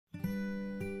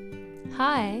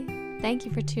Hi, thank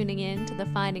you for tuning in to the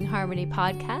Finding Harmony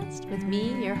podcast with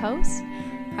me, your host,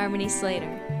 Harmony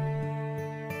Slater.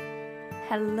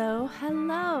 Hello.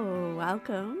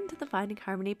 Welcome to the Finding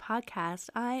Harmony podcast.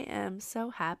 I am so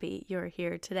happy you're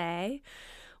here today.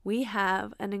 We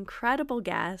have an incredible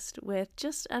guest with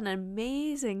just an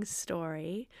amazing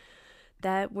story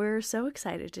that we're so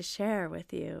excited to share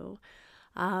with you.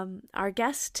 Our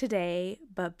guest today,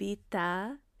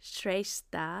 Babita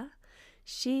Shrestha,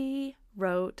 she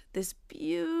wrote this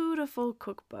beautiful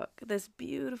cookbook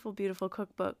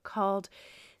called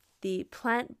The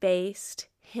Plant-Based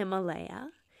Himalaya.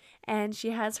 And she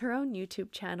has her own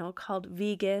YouTube channel called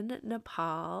Vegan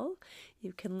Nepal.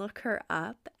 You can look her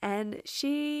up. And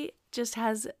she just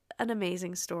has an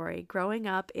amazing story. Growing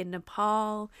up in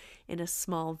Nepal, in a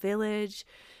small village,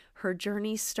 her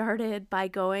journey started by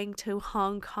going to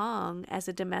Hong Kong as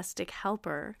a domestic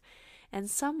helper. And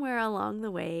somewhere along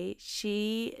the way,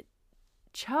 she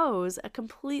chose a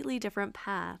completely different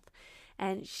path.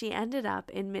 And she ended up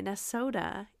in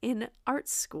Minnesota in art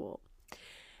school.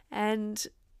 And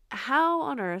how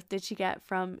on earth did she get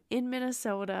from in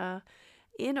Minnesota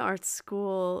in art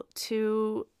school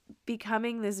to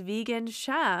becoming this vegan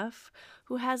chef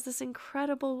who has this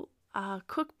incredible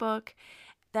cookbook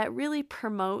that really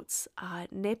promotes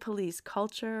Nepalese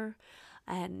culture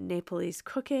and Nepalese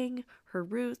cooking, her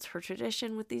roots, her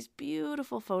tradition, with these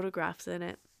beautiful photographs in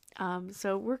it.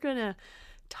 So we're going to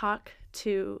talk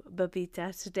to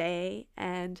Babita today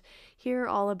and hear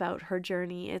all about her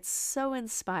journey. It's so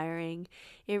inspiring.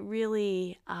 It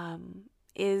really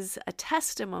is a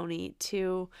testimony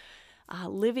to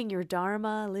living your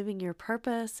dharma, living your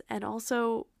purpose, and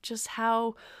also just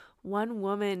how one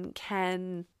woman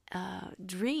can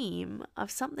dream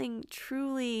of something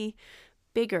truly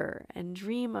bigger and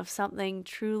dream of something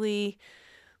truly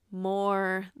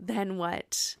more than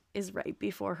what is right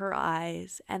before her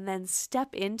eyes, and then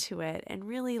step into it and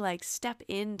really step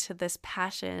into this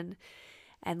passion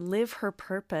and live her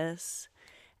purpose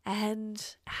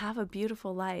and have a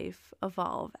beautiful life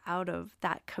evolve out of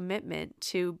that commitment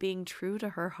to being true to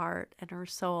her heart and her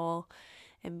soul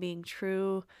and being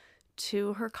true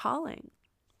to her calling.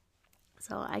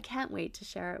 So I can't wait to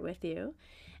share it with you.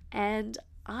 And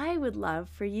I would love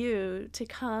for you to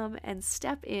come and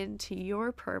step into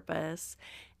your purpose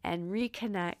and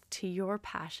reconnect to your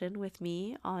passion with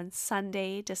me on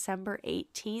Sunday, December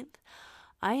 18th.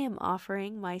 I am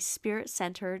offering my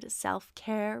spirit-centered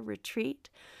self-care retreat,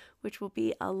 which will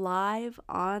be a live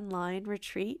online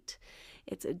retreat.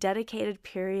 It's a dedicated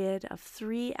period of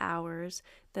 3 hours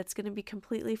that's going to be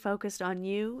completely focused on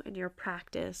you and your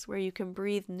practice, where you can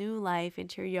breathe new life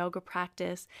into your yoga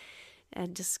practice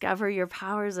and discover your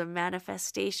powers of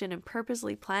manifestation and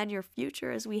purposely plan your future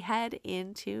as we head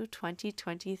into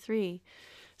 2023.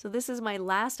 So this is my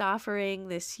last offering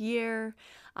this year.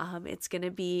 It's going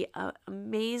to be an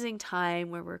amazing time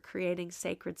where we're creating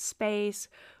sacred space.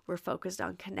 We're focused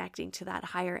on connecting to that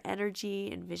higher energy,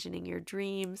 envisioning your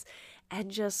dreams, and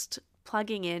just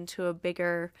plugging into a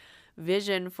bigger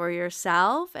vision for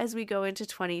yourself as we go into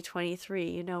 2023.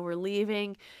 You know, we're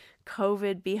leaving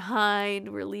COVID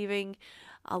behind. We're leaving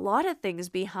a lot of things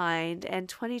behind, and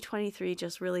 2023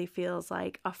 just really feels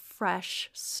like a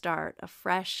fresh start, a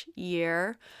fresh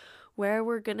year where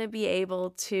we're going to be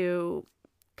able to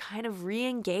kind of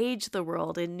re-engage the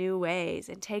world in new ways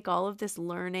and take all of this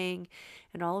learning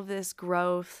and all of this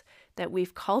growth that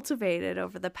we've cultivated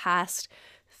over the past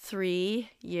 3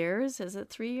 years. Is it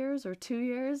 3 years or 2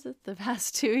 years? The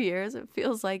past 2 years. It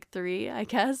feels like 3, I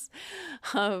guess.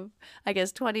 I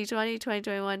guess 2020,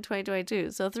 2021,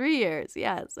 2022. So 3 years.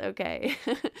 Yes. Okay.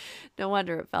 No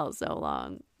wonder it felt so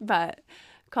long. But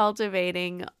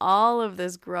cultivating all of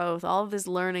this growth, all of this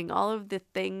learning, all of the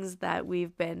things that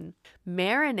we've been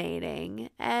marinating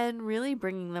and really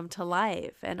bringing them to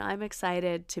life. And I'm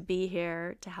excited to be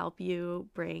here to help you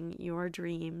bring your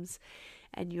dreams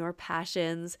and your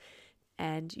passions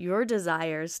and your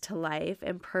desires to life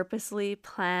and purposely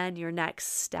plan your next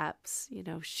steps,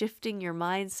 shifting your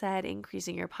mindset,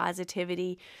 increasing your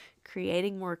positivity,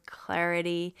 creating more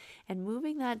clarity, and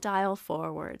moving that dial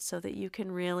forward so that you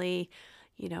can really,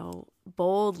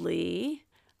 boldly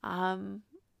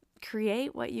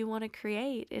create what you want to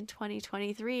create in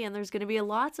 2023. And there's going to be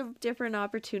lots of different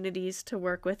opportunities to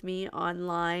work with me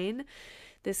online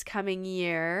this coming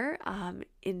year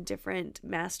in different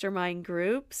mastermind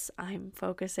groups. I'm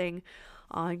focusing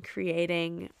on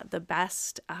creating the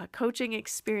best coaching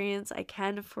experience I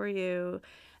can for you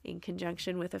in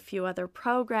conjunction with a few other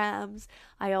programs.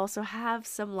 I also have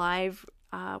some live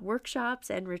workshops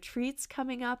and retreats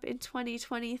coming up in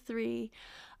 2023.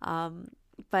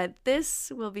 But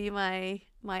this will be my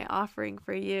offering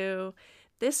for you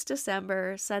this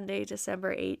December, Sunday,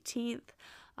 December 18th.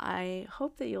 I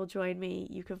hope that you'll join me.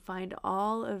 You can find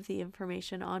all of the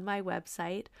information on my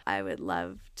website. I would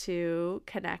love to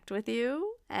connect with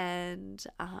you and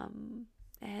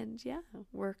yeah,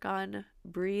 work on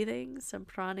breathing, some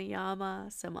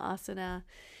pranayama, some asana,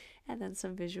 and then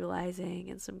some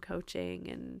visualizing and some coaching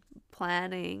and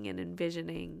planning and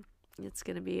envisioning. It's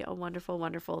going to be a wonderful,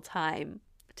 wonderful time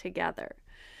together.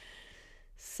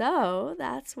 So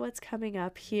that's what's coming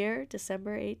up here,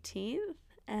 December 18th.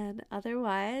 And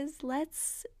otherwise,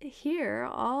 let's hear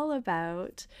all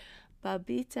about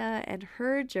Babita and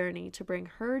her journey to bring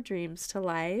her dreams to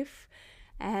life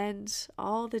and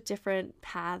all the different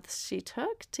paths she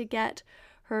took to get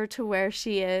her to where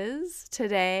she is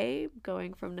today,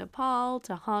 going from Nepal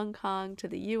to Hong Kong to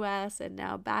the US and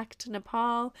now back to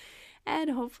Nepal and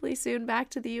hopefully soon back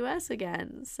to the US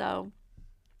again. So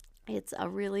it's a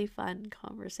really fun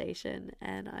conversation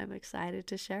and I'm excited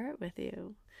to share it with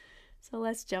you. So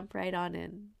let's jump right on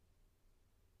in.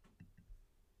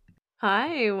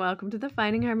 Hi, welcome to the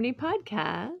Finding Harmony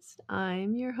podcast.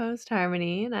 I'm your host,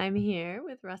 Harmony, and I'm here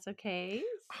with Russell Case.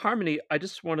 Harmony, I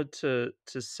just wanted to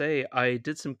say I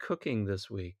did some cooking this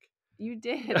week. You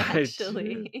did,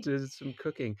 actually. I did some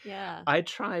cooking. Yeah. I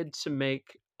tried to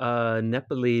make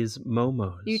Nepalese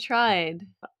momos. You tried.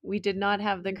 We did not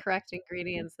have the correct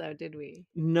ingredients, though, did we?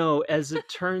 No, as it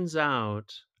turns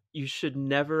out, you should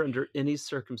never, under any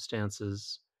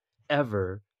circumstances,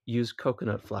 ever use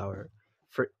coconut flour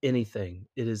for anything.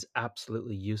 It is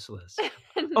absolutely useless.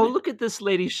 Oh, look at this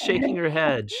lady shaking her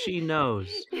head. She knows.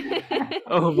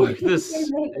 Oh my,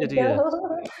 this idiot.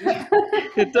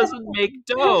 It doesn't make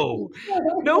dough.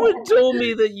 No one told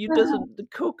me that the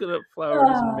coconut flour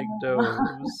doesn't make dough.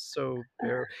 It was so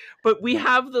bare. But we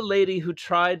have the lady who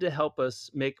tried to help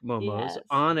us make momos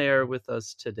on air with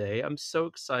us today. I'm so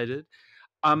excited.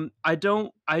 I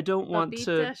don't want Babita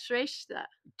to. Shrestha.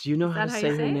 Do you know how to say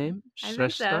her name?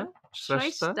 Shrestha.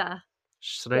 Shrestha.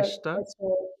 Shrestha. That's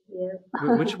right.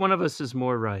 Yeah. Which one of us is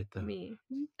more right, though? Me.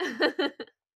 Can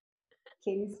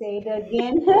you say it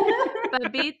again?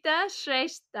 Babita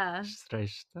Shrestha.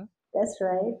 Shrestha. That's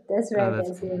right. That's right.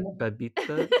 That's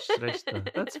Babita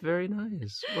Shrestha. That's very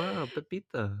nice. Wow,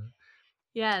 Babita.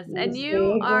 Yes, Namaste, and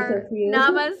you are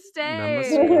Namaste.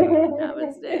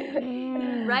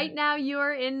 Namaste. Right now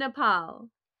you're in Nepal.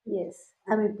 Yes,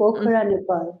 I'm in Pokhara,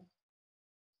 Nepal.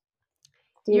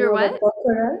 Do you You're know what?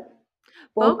 Pokhara?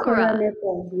 Pokhara,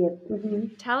 Nepal. Yep.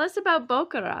 Mm-hmm. Tell us about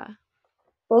Pokhara.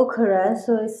 Pokhara,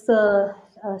 so it's the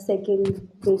second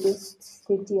biggest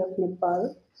city of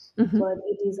Nepal, but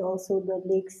it is also the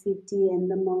lake city and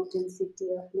the mountain city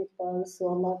of Nepal. So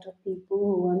a lot of people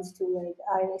who wants to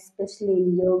especially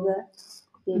in yoga,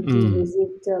 they do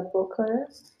visit Pokhara,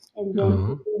 and then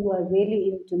people who are really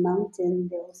into mountain,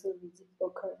 they also visit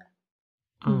Pokhara.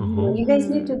 So you guys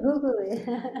need to Google it.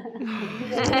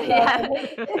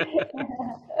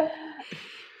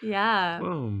 Yeah.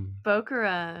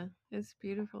 Pokhara is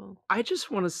beautiful. I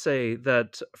just want to say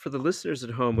that for the listeners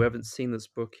at home who haven't seen this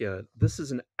book yet, this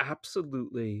is an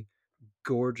absolutely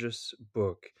gorgeous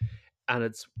book, and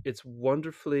it's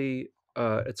wonderfully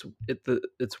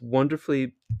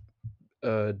wonderfully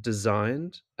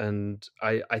designed, and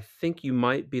I think you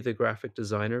might be the graphic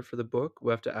designer for the book.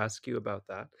 We'll have to ask you about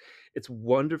that. It's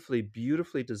wonderfully,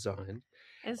 beautifully designed.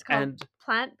 It's called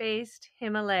Plant-Based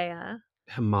Himalaya.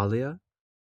 Himalaya?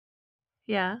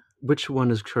 Yeah. Which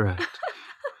one is correct?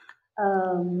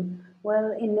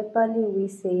 Well, in Nepali we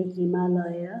say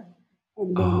Himalaya,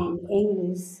 and then in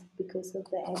English, because of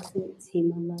the accent, it's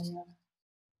Himalaya.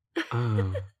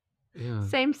 Oh, yeah.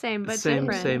 Same, but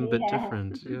different. Same, but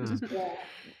different. Yeah.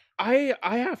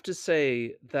 I have to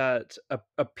say that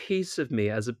a piece of me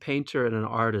as a painter and an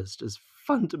artist is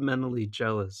fundamentally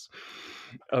jealous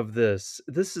of this.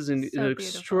 This is an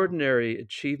extraordinary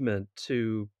achievement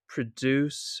to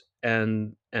produce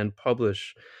and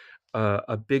publish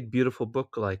a big, beautiful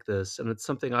book like this. And it's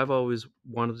something I've always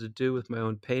wanted to do with my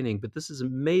own painting, but this is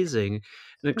amazing,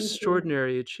 an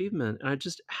extraordinary achievement. And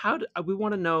we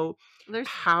want to know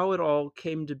how it all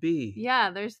came to be. Yeah,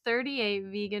 there's 38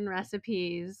 vegan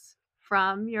recipes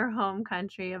from your home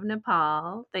country of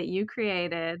Nepal that you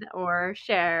created or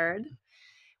shared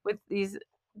with these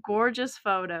gorgeous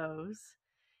photos.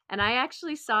 And I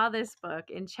actually saw this book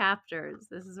in chapters.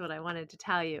 This is what I wanted to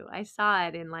tell you. I saw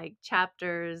it in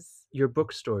chapters. Your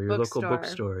bookstore, your local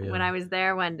bookstore. Yeah. When I was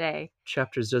there one day.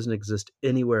 Chapters doesn't exist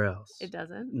anywhere else. It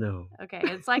doesn't? No. Okay,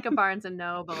 it's like a Barnes &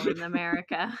 Noble in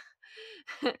America.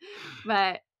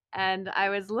 But And I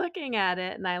was looking at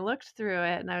it and I looked through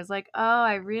it and I was like, oh,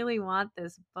 I really want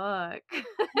this book.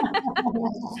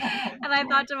 And I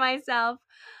thought to myself,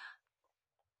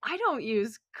 I don't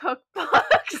use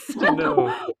cookbooks.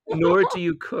 No, nor do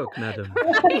you cook, madam.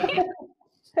 Right?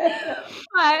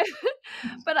 But,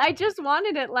 but I just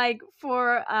wanted it like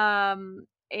for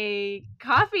a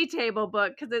coffee table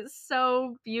book because it's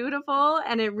so beautiful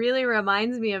and it really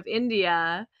reminds me of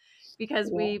India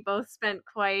because Yeah, we both spent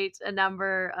quite a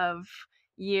number of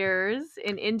years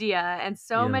in India and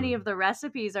so Yeah. many of the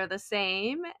recipes are the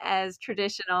same as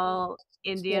traditional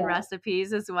Indian yeah,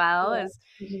 recipes as well yeah. as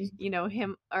Mhm.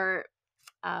 him or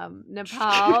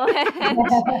Nepal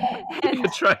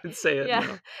and Try and say it yeah,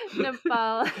 now.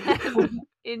 Nepal and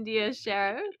India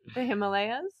share the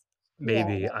Himalayas. Yeah,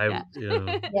 Maybe I,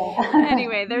 yeah.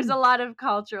 Anyway, there's a lot of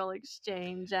cultural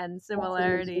exchange and Absolutely.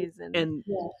 similarities and and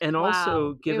Yeah. and also wow,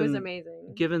 it was given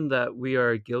amazing. given that we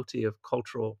are guilty of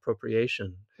cultural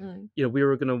appropriation, Mm. we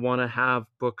were going to want to have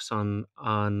books on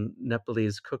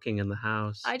Nepalese cooking in the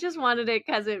house. I just wanted it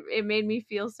because it made me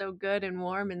feel so good and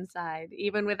warm inside,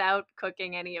 even without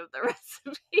cooking any of the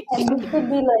recipes. And this could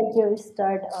be like your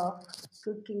start of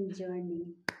cooking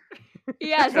journey.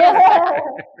 Yes, yes. Yeah.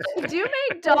 I do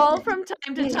make dal from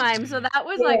time to time, so that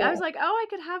was like I Yeah. was like, "Oh, I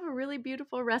could have a really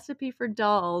beautiful recipe for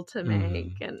dal to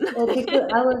make." Mm. And Well, because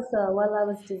I was while I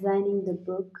was designing the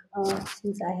book,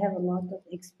 since I have a lot of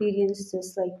experience,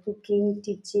 just like cooking,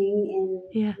 teaching,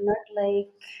 yeah. and not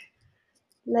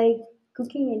like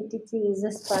cooking and teaching is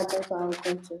just part of our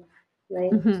culture,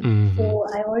 right? Mhm. Hmm. So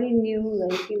I already knew,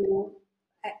 like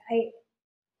I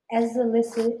as a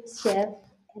little chef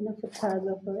and a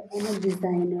photographer and a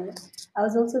designer, I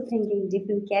was also thinking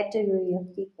different category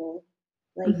of people,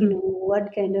 like Mhm.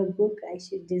 what kind of book I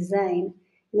should design.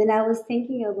 And then I was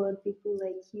thinking about people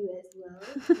like you as well,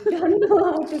 who don't know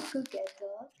how to cook at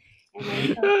all. And I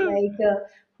thought, like,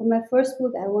 for my first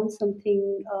book, I want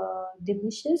something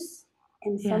delicious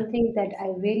and Yeah. something that I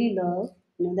really love.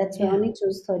 That's why I Yeah. only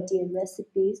chose 38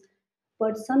 recipes,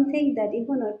 but something that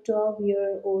even a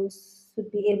 12-year-old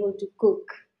should be able to cook,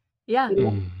 Yeah.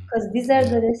 Mm. because these are Yeah.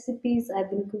 the recipes I've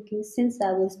been cooking since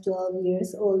I was 12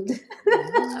 years old.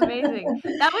 Amazing.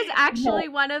 That was Yeah, actually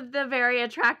one of the very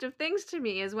attractive things to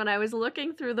me is when I was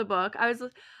looking through the book,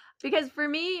 because for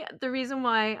me, the reason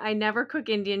why I never cook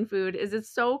Indian food is it's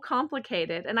so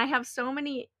complicated and I have so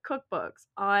many cookbooks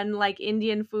on like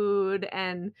Indian food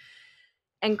and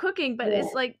cooking, but yeah,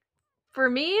 it's like for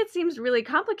me it seems really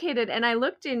complicated and I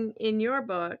looked in your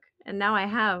book and now I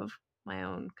have my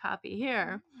own copy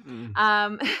here. Mm.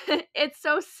 It's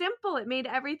so simple. It made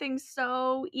everything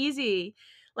so easy.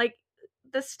 Like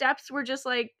the steps were just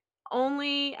like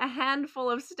only a handful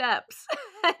of steps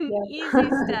and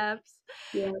easy yeah, steps.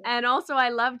 yeah. And also I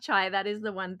love chai. That is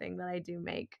the one thing that I do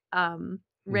make Mm.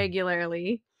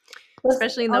 regularly, Plus,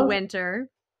 especially in the also, winter.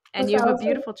 And plus you have a also,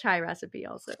 beautiful chai recipe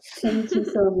also. thank you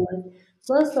so much.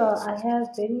 Plus, I have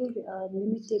very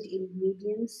limited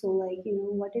ingredients, so like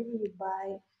whatever you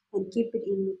buy and keep it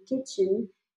in the kitchen,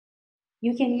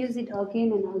 you can use it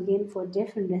again and again for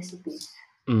different recipes.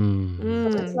 So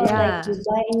Mm. it's not like Yeah. you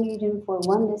buy ingredient for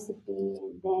one recipe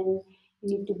and then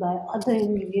you need to buy other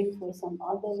ingredient for some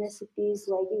other recipes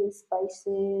like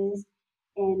spices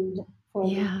and for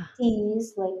the Yeah.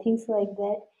 teas, like things like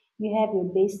that. You have your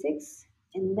basics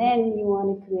and then you want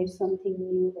to create something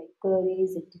new like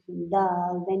curries and different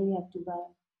dal. Then you have to buy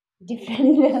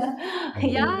different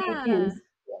Mm. Yeah. ingredients.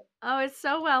 Oh, it's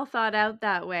so well thought out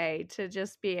that way to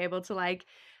just be able to like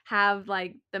have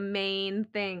like the main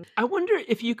thing. I wonder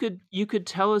if you could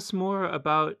tell us more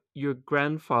about your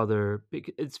grandfather.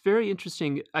 It's very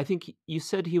interesting. I think you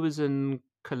said he was in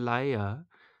Kalaya,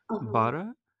 Uh-huh.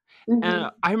 Bara. Mm-hmm.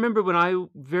 And I remember when I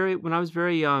was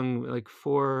very young, like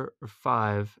 4 or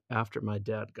 5, after my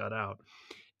dad got out,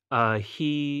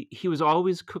 he was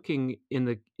always cooking in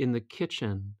the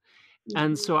kitchen,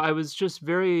 and so Mm-hmm. I was just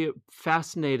very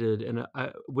fascinated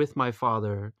with my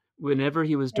father whenever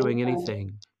he was Very doing fun.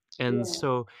 anything. And Yeah.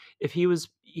 so if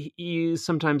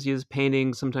sometimes he was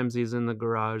painting, sometimes he's in the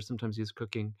garage, sometimes he's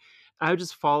cooking. I would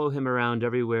just follow him around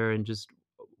everywhere and just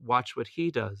watch what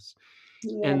he does.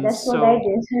 Yeah, And that's what I so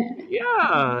did.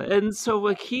 yeah, and so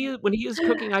like when he was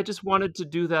cooking, I just wanted to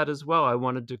do that as well. I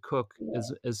wanted to cook Yeah.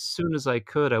 as soon as I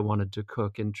could. I wanted to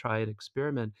cook and try and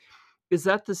experiment. Is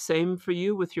that the same for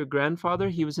you with your grandfather?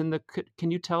 He was in the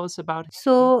can you tell us about him?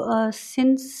 So,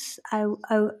 since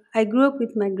I grew up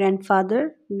with my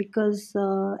grandfather, because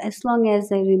as long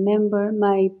as I remember,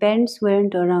 my parents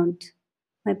weren't around.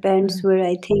 My parents Mm. were,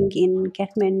 I think, in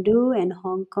Kathmandu and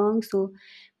Hong Kong. So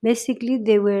basically,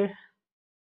 they were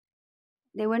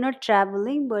They were not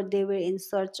traveling, but they were in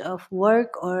search of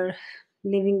work or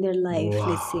living their life,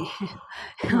 let's say.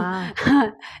 Wow. Wow.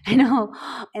 I know.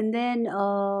 And then,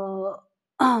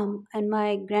 and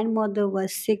my grandmother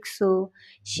was sick, so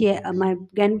my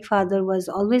grandfather was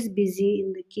always busy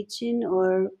in the kitchen,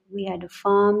 or we had a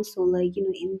farm, so like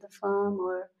in the farm,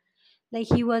 or like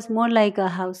he was more like a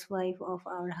housewife of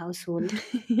our household.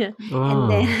 Yeah. And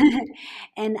then Oh.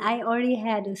 and I already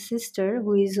had a sister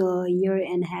who is a year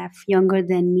and a half younger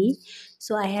than me,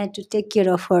 so I had to take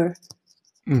care of her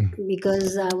Mm.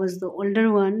 because I was the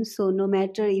older one. So no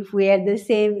matter if we are the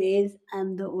same age,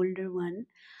 I'm the older one.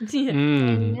 Yeah.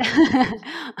 And Mm.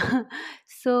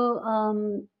 so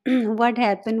what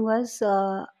happened was,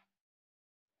 I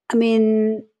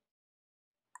mean,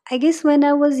 I guess when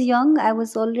I was young, I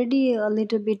was already a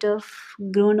little bit of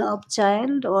grown up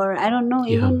child, or I don't know, Yeah.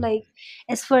 even like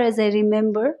as far as I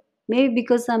remember, maybe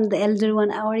because I'm the elder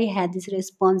one, I already had this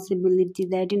responsibility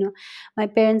that, my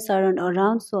parents aren't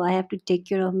around, so I have to take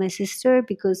care of my sister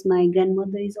because my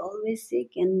grandmother is always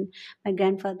sick and my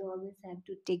grandfather always have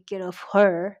to take care of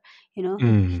her. He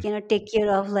Mm. cannot take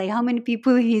care of like how many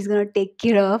people he's gonna take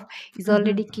care of. He's Mhm.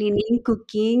 already cleaning,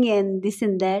 cooking, and this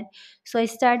and that, so I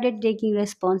started taking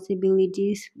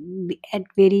responsibilities at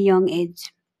very young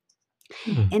age.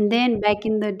 Mm. And then back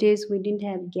in the days, we didn't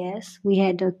have gas. We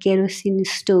had a kerosene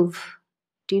stove.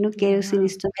 Do you know kerosene Yeah.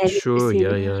 stove? Have you Sure.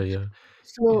 seen Yeah. it? Yeah. Yeah. Yeah.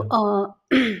 So Yeah.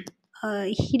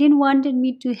 he didn't wanted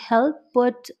me to help,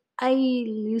 but I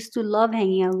used to love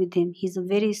hanging out with him. He's a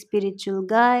very spiritual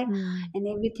guy, Mm. and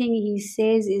everything he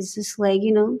says is just like,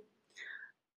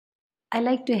 I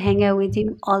like to hang out with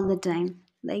him all the time.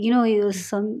 Like you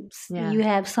Yeah.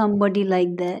 have somebody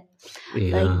like that.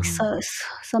 Like, Yeah. Mm.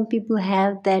 some people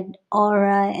have that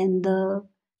aura and the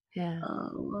Yeah. uh,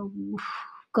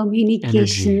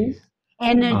 Energy. communication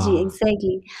energy, Mm. Ah.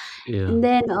 exactly. Yeah. And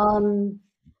then,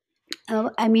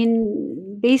 I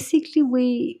mean, basically,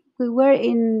 we were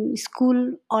in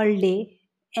school all day,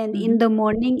 and in Mhm. the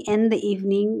morning and the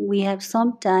evening we have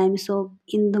some time. So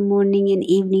in the morning and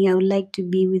evening, I would like to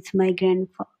be with my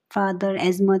grandfather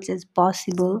as much as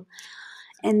possible.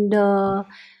 And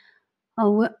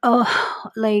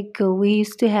we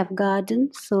used to have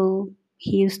garden, so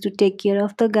he used to take care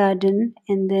of the garden,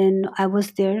 and then I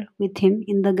was there with him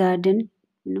in the garden,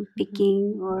 Mhm.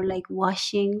 picking or like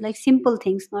washing, like simple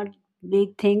things, not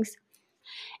big things.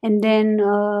 And then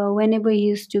whenever he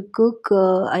used to cook,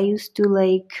 I used to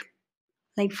like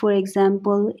for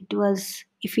example, it was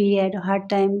if he had a hard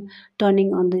time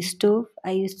turning on the stove,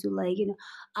 I used to like,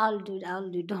 I'll do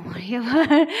it, don't worry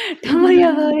about it, don't worry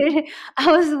about it.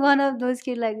 I was one of those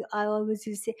kids, like I always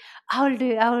used to say, I will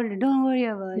do it, don't worry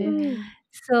about it. Yeah. Mm.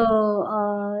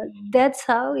 So that's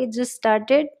how it just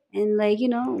started. And like,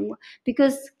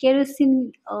 because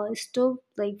kerosene stove,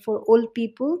 like for old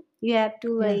people, you have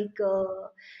to Yeah. like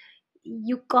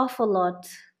you cough a lot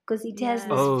because it has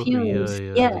this Yes. Oh. Yeah. fumes,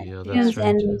 Yeah. yeah, Yeah. Yeah. fumes. That's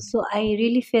right. Yeah. And so I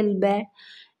really felt bad.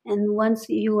 And once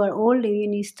you are old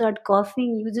and you start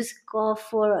coughing, you just cough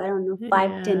for, I don't know,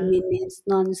 5-10 minutes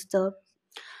non-stop.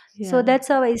 So Yeah. that's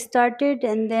how I started.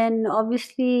 And then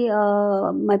obviously,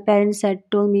 my parents had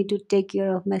told me to take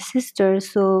care of my sister.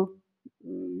 So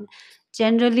mm,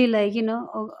 generally, like,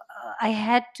 I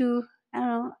had to, I don't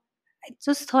know, I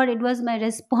just thought it was my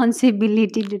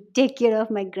responsibility to take care of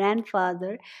my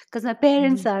grandfather because my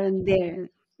parents Mhm. aren't there.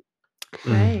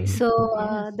 Mm. Right. So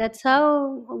Yes. that's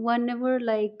how whenever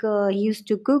like he used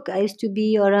to cook, I used to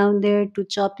be around there to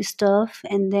chop stuff.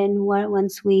 And then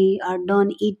once we are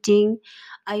done eating,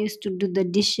 I used to do the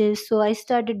dishes. So I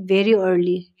started very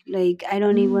early. Like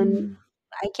Mm.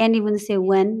 I can't even say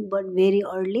when, but very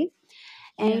early.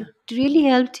 And Yeah. it really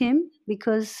helped him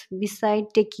because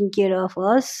beside taking care of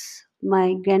us,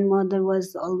 my grandmother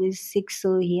was always sick,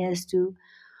 so he has to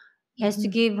Mhm.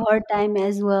 give her time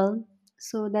as well.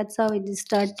 So that's how it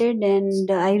started, and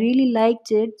I really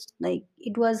liked it. Like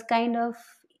it was kind of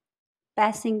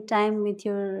passing time with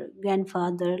your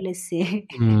grandfather, let's say.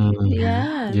 Mm.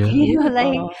 Yeah. It's Yeah.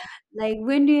 Like beautiful.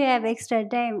 when do you have extra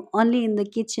time? Only in the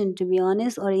kitchen, to be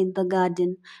honest, or in the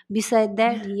garden. Beside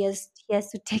that, Yeah. he has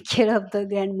to take care of the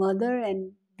grandmother,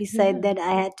 and beside Yeah. that,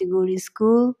 I had to go to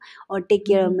school or take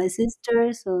care of Mhm. my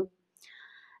sister. So,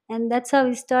 and that's how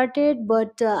it started.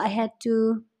 But I had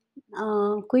to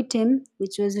quit him,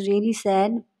 which was really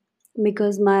sad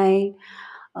because my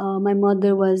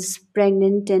mother was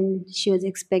pregnant and she was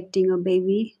expecting a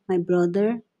baby, my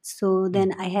brother. So Mm.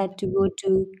 then I had to go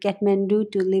to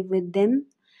Kathmandu to live with them.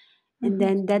 And Mhm.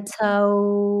 then that's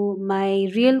how my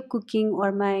real cooking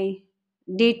or my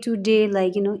day to day,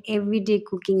 like everyday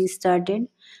cooking started.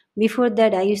 Before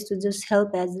that, I used to just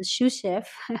help as a sous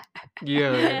chef.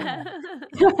 Yeah, yeah.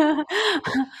 Yeah.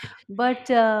 But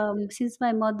since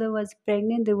my mother was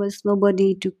pregnant, there was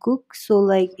nobody to cook, so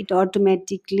like it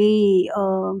automatically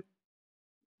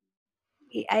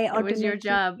I It was your automatically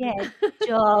job. had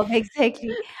job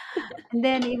exactly. And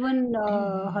then even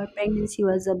her pregnancy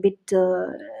was a bit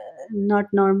not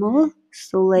normal,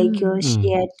 so like Mm.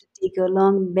 she Mm. had to take a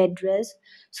long bed rest.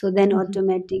 So then Mhm.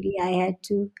 automatically I had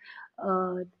to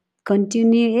uh,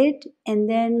 continue it. And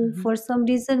then Mhm. for some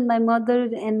reason, my mother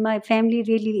and my family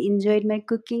really enjoyed my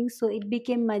cooking, so it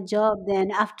became my job.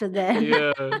 Then after that,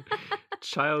 Yeah.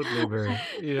 Child labor.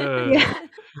 Yeah. yeah,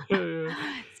 Yeah.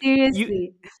 You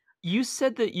seriously. you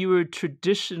said that you were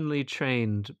traditionally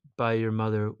trained by your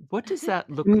mother. What does that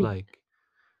look Mm. like?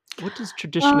 What does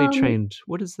traditionally Um, trained?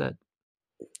 What is that?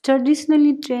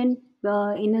 Traditionally trained,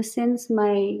 in a sense,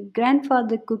 my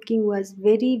grandfather cooking was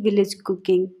very village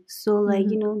cooking. So, like,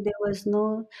 Mhm. there was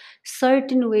no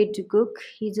certain way to cook.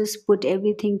 He just put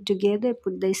everything together,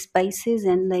 put the spices,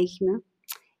 and, like,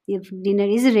 if dinner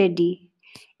is ready.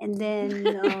 And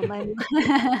then my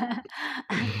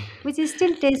which is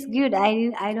still tastes good.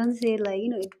 I don't say like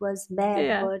it was bad,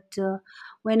 Yeah. but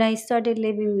when I started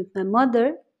living with my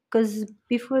mother, because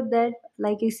before that,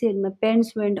 like I said, my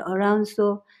parents weren't around,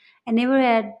 so I never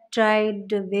had tried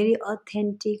the very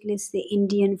authentic, let's say,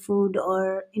 Indian food,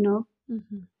 or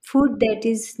Mhm. food that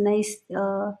is nice.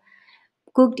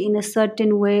 Cooked in a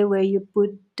certain way where you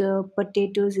put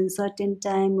potatoes in certain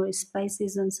time or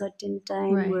spices on certain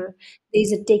time Right. where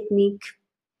there's a technique.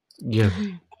 Yeah.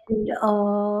 Mhm. And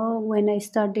when I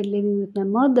started living with my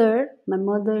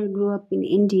mother grew up in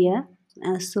India,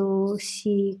 so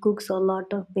she cooks a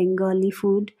lot of Bengali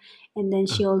food, and then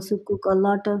Uh, she also cook a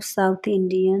lot of South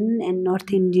Indian and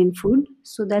North Mhm. Indian food.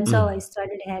 So that's how Mhm. I mm.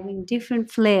 started having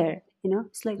different flair.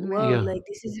 It's like wow, Right. Yeah. like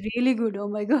this is really good. Oh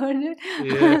my god!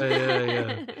 Yeah, yeah,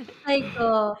 yeah. Like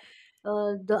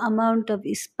the amount of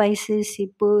spices she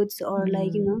puts, or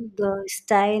like Mm. the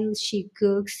style she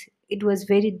cooks, it was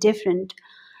very different.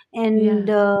 And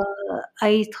Yeah.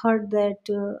 I thought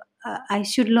that I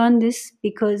should learn this,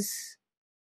 because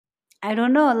I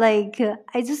don't know, like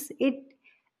I just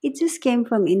it just came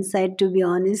from inside, to be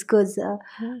honest. Because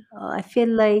Yeah. I feel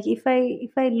like if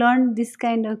I learn this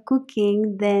kind of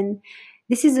cooking, then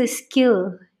this is a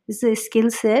skill. This is a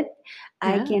skill set.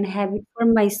 I Yeah. can have it for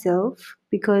myself,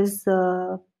 because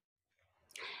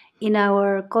in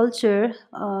our culture,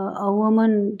 a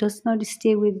woman does not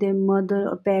stay with their mother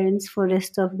or parents for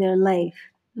rest of their life,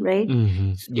 Mhm. right?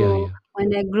 Yeah, So yeah.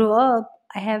 when I grow up,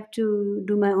 I have to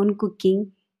do my own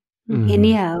cooking Mhm.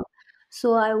 Mhm. anyhow.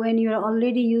 So when you're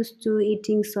already used to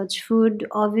eating such food,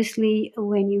 obviously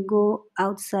when you go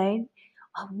outside,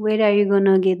 where are you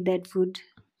gonna get that food,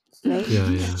 right?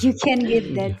 Yeah, yeah. You can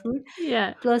get Yeah. that food.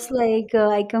 Yeah. Plus, like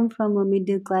I come from a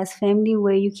middle class family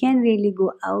where you can't really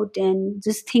go out and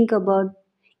just think about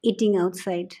eating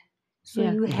outside. So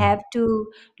Yeah. you Yeah. have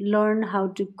to learn how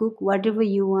to cook whatever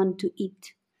you want to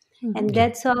eat. Mhm. And Yeah.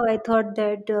 that's how I thought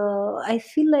that I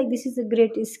feel like this is a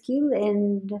great skill.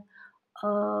 And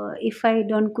if I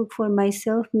don't cook for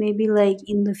myself, maybe like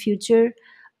in the future,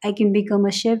 I can become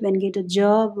a chef and get a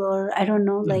job, or I don't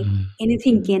know, like Mhm.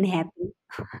 anything can Mhm. happen.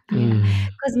 Yeah.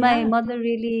 Mhm. Because my Yeah. mother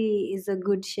really is a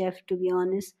good chef, to be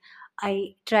honest.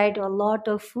 I tried a lot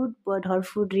of food, but her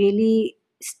food really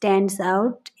stands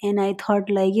out. And I thought,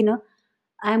 like,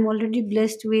 I'm already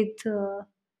blessed with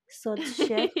such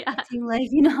chef. I Yeah. think, like,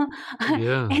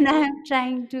 Yeah. and I am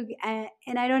trying to,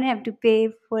 and I don't have to pay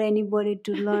for anybody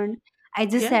to learn. I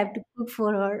just Yeah. have to cook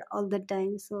for her all the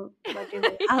time. So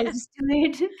whatever, I'll Yeah. just do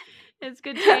it. It's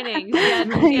good training. She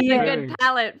has a Yeah, good Right.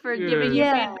 palate for giving you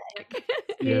Yeah. yeah, feedback.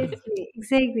 Yeah. seriously,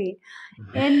 exactly.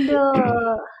 And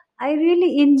I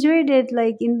really enjoyed it.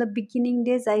 Like in the beginning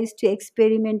days, I used to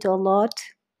experiment a lot.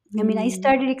 I mean, I Mm.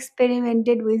 started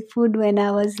experimented with food when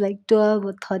I was like 12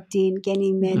 or 13. Can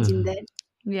you imagine Mhm. that?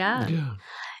 Yeah. Yeah.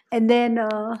 And then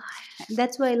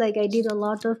that's why, like, I did a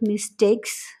lot of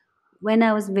mistakes when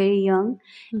I was very young.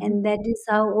 Mhm. And that is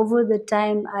how over the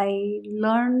time I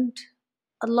learned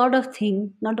a lot of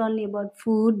things, not only about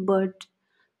food, but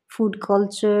food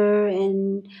culture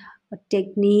and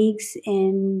techniques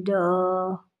and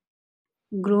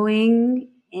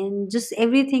growing and just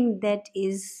everything that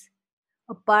is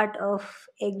a part of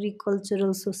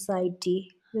agricultural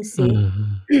society, let's say.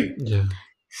 Mhm. Yeah.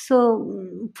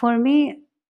 So for me,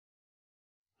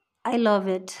 I love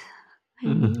it.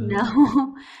 Mhm.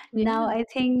 Now, Mm. now Yeah. I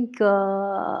think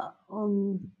I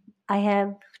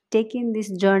have taken this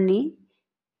journey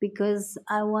because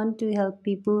I want to help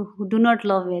people who do not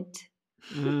love it.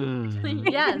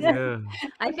 Yes, Yeah.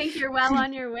 I think you're well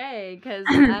on your way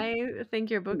because I think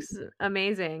your book's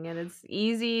amazing and it's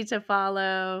easy to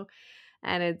follow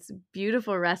and it's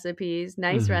beautiful recipes,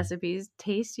 nice Mhm. recipes,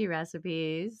 tasty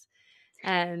recipes.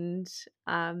 And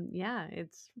yeah,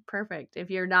 it's perfect if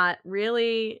you're not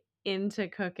really into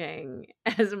cooking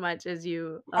as much as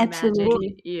you Well, imagine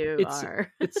Absolutely. you it's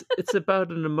are. it's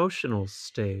about an emotional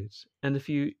state, and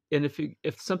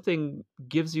if something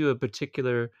gives you a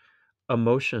particular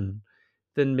emotion,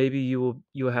 then maybe you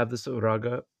will have this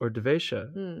raga or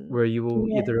dvesha, Mm, where you will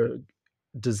Yeah. either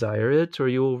desire it or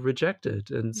you will reject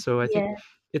it. And so I think Yeah.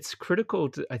 it's critical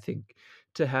to I think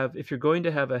to have if you're going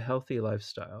to have a healthy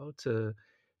lifestyle to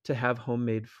have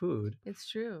homemade food. it's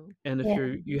true. And if Yeah.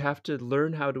 you have to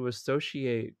learn how to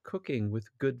associate cooking with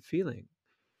good feeling.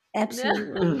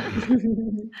 Absolutely.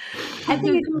 I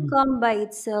think it will come by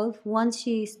itself once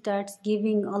she starts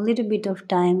giving a little bit of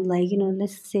time. Like,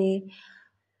 let's say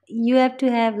you have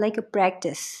to have like a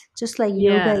practice, just like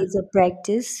yoga Yeah. is a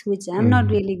practice, which I'm not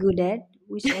Mhm. really good at,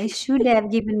 which I should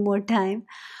have given more time.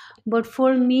 But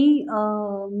for me,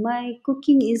 my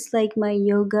cooking is like my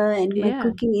yoga, and my Yeah.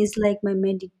 cooking is like my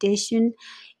meditation.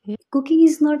 Yeah. Cooking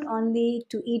is not only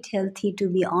to eat healthy, to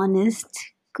be honest.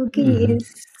 Cooking Mhm. is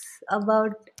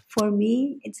about, for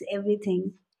me, it's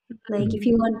everything. Like, if Mhm.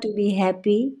 you want to be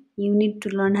happy, you need to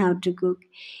learn how to cook.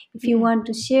 If you Yeah. want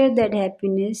to share that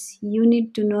happiness, you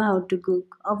need to know how to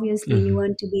cook. Obviously, you Mhm.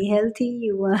 want to be healthy,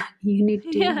 you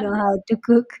need to Yeah. know how to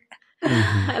cook.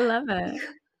 Mhm. I love it.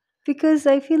 Because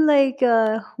I feel like,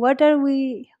 what are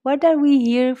we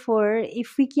here for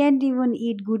if we can't even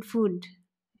eat good food?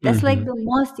 That's like Mhm. the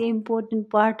most important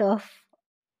part of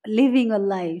living a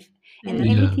life, and Yeah.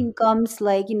 Yeah. everything comes,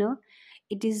 like,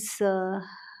 it is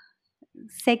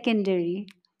secondary.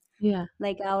 Yeah.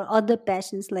 Like our other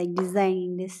passions, like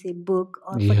designing, let's say book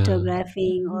or Yeah.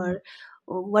 photographing, Mhm. or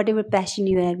whatever passion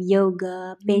you have,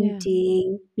 yoga, Yeah.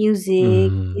 painting,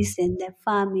 music, Mhm. this and that,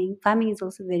 farming is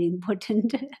also very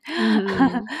important.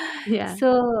 Mhm. Yeah.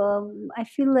 So, I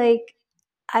feel like,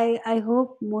 I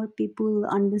hope more people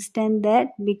understand that,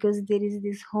 because there is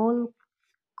this whole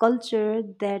culture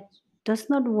that does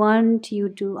not want you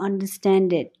to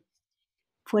understand it.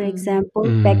 For Mm.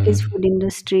 example, packaged Mhm. food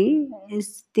industry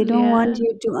is, they don't want Yeah.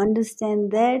 you to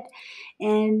understand that.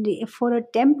 And for a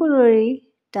temporary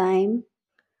time,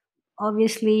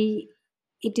 obviously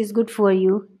it is good for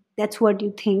you. That's what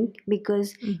you think,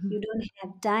 because Mhm. you don't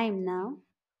have time now.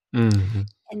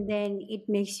 Mhm. And then it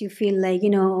makes you feel like,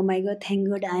 oh my god, thank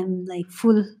god I'm like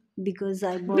full, because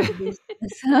I bought this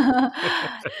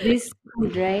this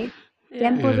food, right?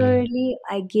 Yeah. Yeah. Temporarily,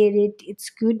 I get it, it's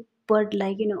good, but,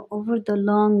 like, over the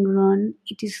long run,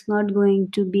 it is not going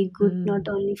to be good, not Mm.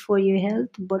 only for your health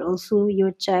but also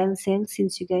your child's health,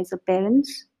 since you guys are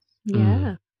parents. Mhm.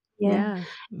 Yeah. Yeah.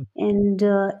 Yeah. And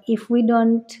if we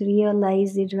don't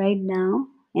realize it right now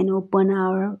and open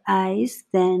our eyes,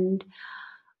 then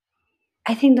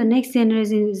I think the next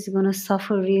generation is going to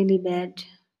suffer really bad.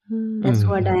 That's Mm.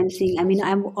 what Mhm. I'm seeing. I mean,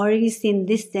 I've already seen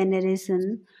this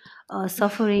generation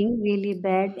suffering really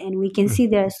bad, and we can see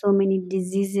there are so many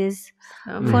diseases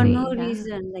So for no many. Mhm. Yeah.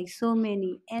 reason, like so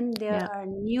many, and there Yeah. are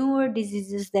newer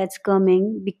diseases that's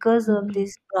coming because of Mhm.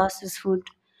 this processed food.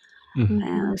 Mhm.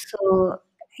 Mhm. So,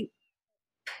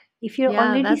 if you're Yeah,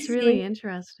 already that's sick, really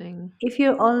interesting. if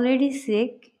you're already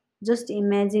sick, just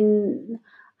imagine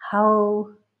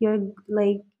how you're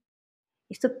like,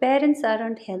 if the parents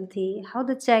aren't healthy, how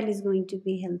the child is going to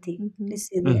be healthy. Mhm. Let's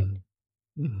say that. Mhm.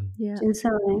 Mhm. Yeah. Do you see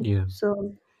what I mean? Yeah.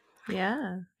 So,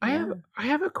 Yeah. I have Yeah. I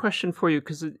have a question for you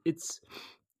because it's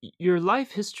your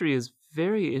life history is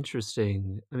very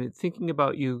interesting. I mean, thinking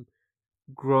about you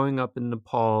growing up in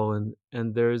Nepal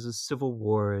and there is a civil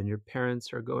war and your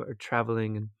parents are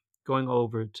traveling and going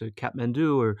over to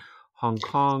Kathmandu or Hong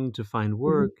Kong to find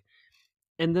mhm. work,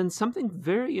 and then something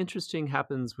very interesting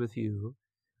happens with you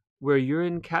where you're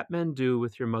in Kathmandu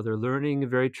with your mother, learning a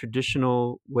very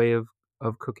traditional way of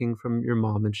cooking from your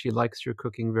mom, and she likes your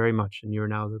cooking very much, and you're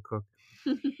now the cook.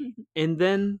 And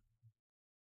then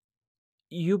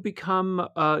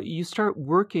you start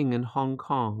working in Hong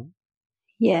Kong,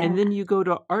 and Yeah, then you go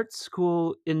to art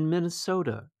school in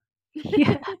Minnesota.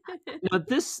 yeah, Now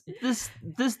this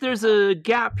there's a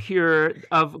gap here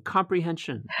of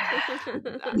comprehension.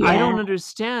 I yeah, don't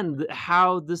understand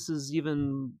how this is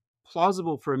even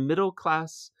plausible for a middle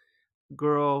class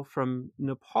girl from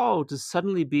Nepal to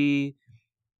suddenly be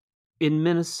in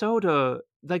Minnesota.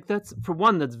 Like, that's for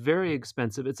one, that's very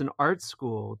expensive. It's an art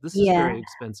school. This is yeah, very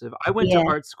expensive. I went to yeah,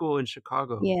 art school in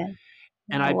Chicago, yeah.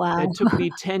 and Oh, wow. it took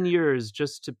me 10 years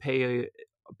just to pay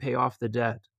off the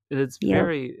debt. And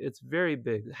Yeah. it's very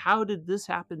big. How did this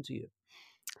happen to you?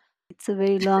 It's a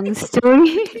very long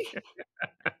story.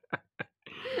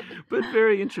 But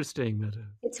very interesting, Meta.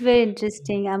 It's very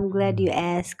interesting. I'm glad you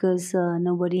asked because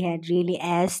nobody had really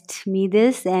asked me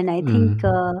this, and I think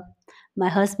Mm. my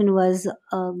husband was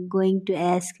going to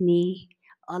ask me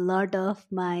a lot of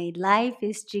my life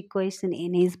history question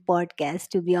in his podcast.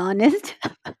 To be honest,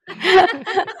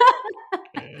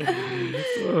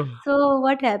 Oh. so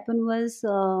what happened was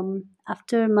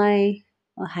after my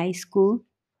high school,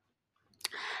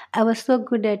 I was so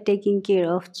good at taking care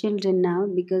of children now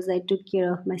because I took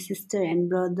care of my sister and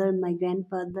brother, my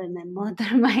grandfather, my mother,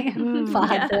 my Mm.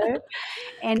 Yeah. father,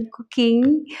 and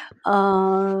cooking.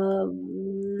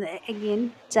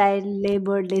 Again, child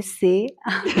labor, let's say.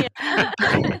 Yeah.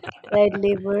 Child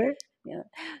labor. Yeah.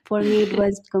 For me, it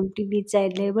was completely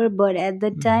child labor, but at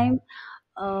the Mm. time,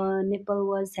 Nepal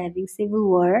was having civil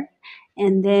war,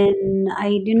 and then I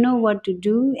didn't know what to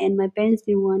do, and my parents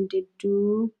didn't wanted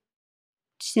to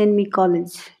send me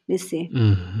college, let's say,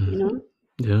 Mhm. you know.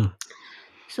 Yeah.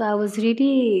 So I was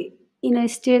really in a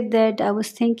state that I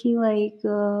was thinking like,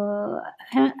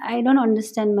 I don't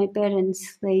understand my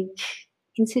parents. Like,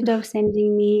 instead of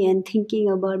sending me and thinking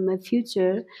about my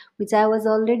future, which I was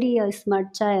already a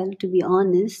smart child, to be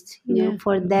honest, Yeah.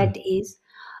 for Mm. that age,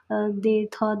 they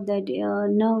thought that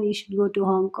no, you should go to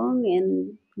Hong Kong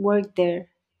and work there,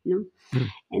 you know.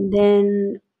 Mm. And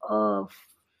then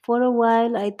for a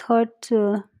while, I thought,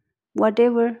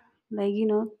 whatever, like,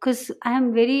 because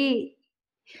I'm very,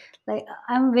 like,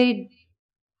 I'm very,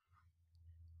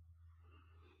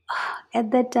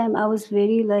 at that time, I was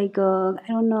very, like, I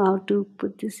don't know how to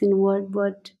put this in word,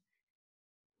 but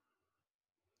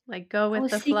Like go I with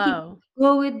was the seeking, flow.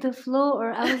 go with the flow,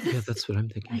 or I was Yeah, that's what I'm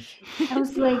thinking. like, I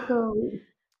was like,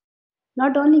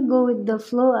 not only go with the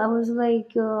flow, I was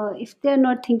like, if they're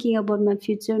not thinking about my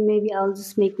future, maybe I'll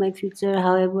just make my future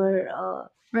however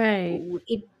Right.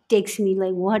 it takes me,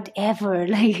 like, whatever.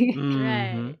 Like, Mhm.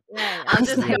 Right. Right. I I'll was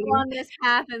just go like, on this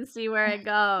path and see where it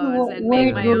goes and where make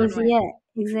it my Yeah. own goes, way. yeah,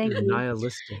 You're exactly.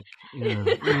 nihilistic.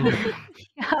 Yeah. Mm.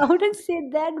 I wouldn't say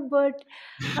that, but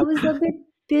I was a bit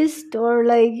pissed, or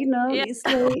like, Yeah. it's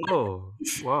like Oh,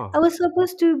 I wow. was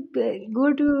supposed to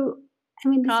go to. I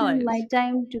mean, this is my College.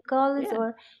 time to college Yeah.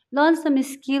 or learn some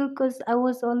skill because I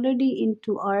was already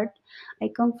into art. I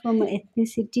come from an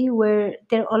ethnicity where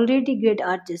they're already great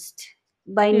artists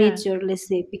by Yeah. nature, let's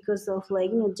say, because of, like,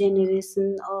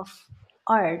 generation of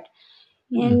art.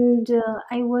 Mhm. Mm. And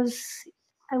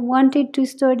I wanted to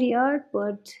study art,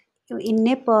 but in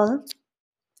Nepal,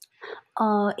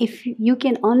 if you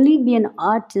can only be an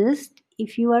artist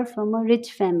if you are from a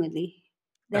rich family.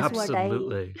 That's what I,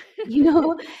 Absolutely. you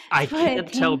know, I that's what I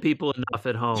can't tell think. people enough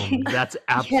at home. That's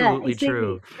Yeah, absolutely exactly.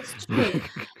 true. That's true.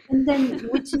 And then,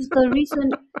 which is the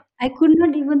reason I could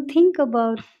not even think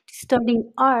about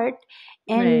studying art.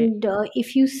 Right. And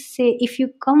if you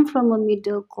come from a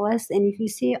middle class and if you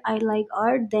say I like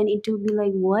art, then it will be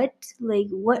like, what? Like,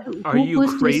 what? Are Who you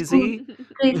goes to school? crazy?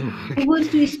 Who goes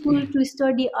to school to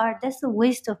study art? That's a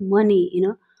waste of money.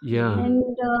 Yeah. Mhm.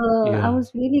 And I Yeah.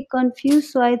 was really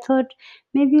confused, so I thought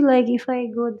maybe, like, if I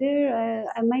go there,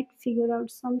 I might figure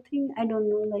out something. I don't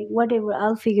know, like, whatever,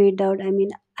 I'll figure it out. I mean,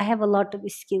 I have a lot of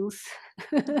skills.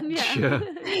 Yeah. Yeah.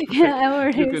 Yeah, I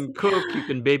You already can cook, you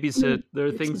can babysit. There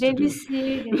are things to do.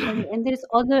 babysit and something, and there's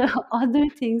other other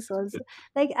things also.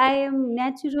 Like, I am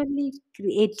naturally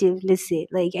creative, let's say,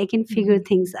 like, I can figure Mhm.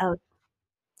 things out.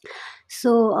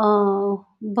 So,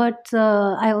 but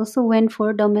I also went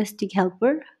for domestic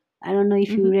helper. I don't know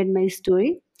if you Mhm. read my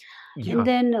story. And Yeah.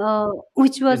 then,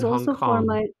 which In was Hong also for Kong,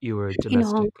 my you were in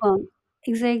Hong domestic. Kong.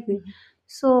 Exactly. Mhm.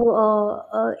 So,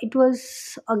 it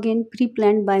was again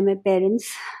pre-planned by my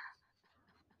parents.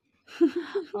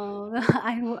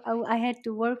 I had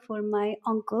to work for my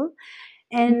uncle,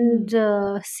 Mm.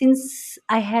 and since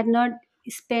I had not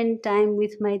spent time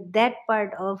with my that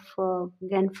part of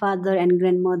grandfather and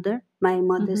grandmother, my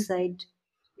mother's Mhm. side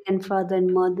grandfather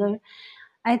and mother,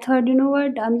 I thought, you know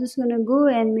what, I'm just gonna go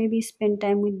and maybe spend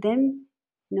time with them.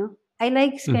 I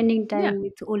like Mm. spending Yeah. time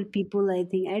with old people. I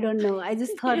think, I don't know. I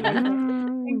just thought Yeah. like that.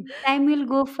 And Mm. time will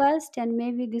go fast, and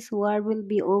maybe this war will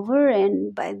be over,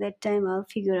 and by that time I'll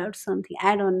figure out something.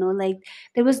 I don't know. Like,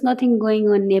 there was nothing going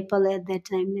on Nepal at that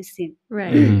time. Listen,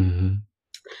 Right. Mhm.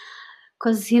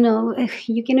 because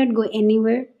you cannot go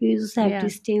anywhere. You just have to Yeah.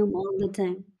 stay home all the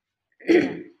time.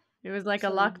 Yeah. It was like a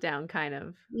So lockdown kind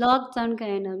of. lockdown,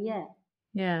 kind of, yeah.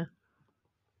 Yeah.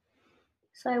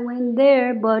 So I went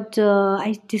there, but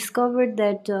I discovered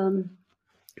that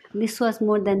this was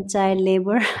more than child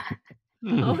labor.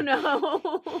 Oh Mhm.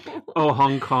 no. Oh,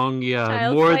 Hong Kong, yeah,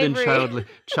 Child more than slavery.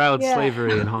 child Yeah.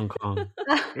 slavery in Hong Kong.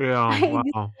 Yeah, I wow.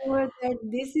 discovered that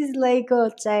this is like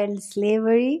a child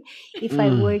slavery. If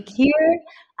I Mm, work here,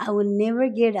 I will never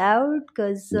get out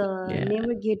because I Yeah,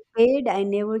 never get paid. I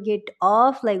never get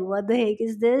off. Like, what the heck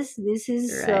is this? This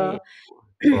is, right.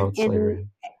 child and slavery.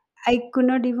 I could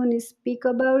not even speak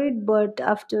about it. But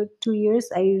after 2 years,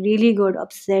 I really got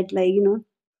upset. Like,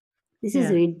 this is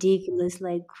Yeah, ridiculous.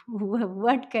 Like,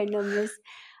 what kind of mess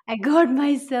I got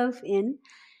myself in?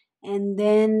 And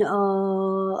then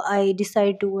I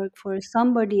decided to work for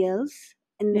somebody else.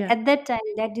 And yeah, at that time,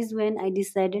 that is when I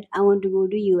decided I want to go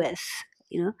to US.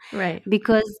 You know, right.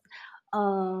 because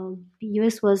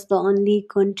US was the only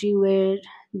country where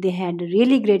they had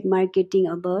really great marketing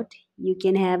about you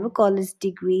can have a college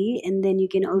degree and then you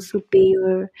can also pay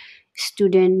your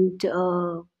student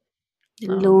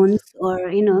Loans. loans or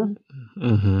Hmm.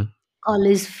 Mhm.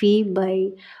 college fee by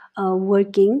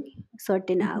working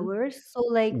certain Hmm. hours. So,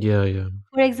 like, Yeah, yeah.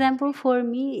 for example, for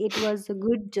me, it was a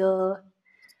good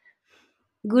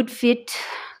fit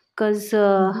because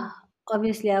Hmm.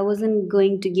 obviously I wasn't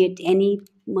going to get any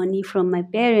money from my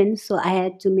parents, so I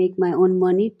had to make my own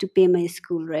money to pay my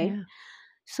school, right? Yeah.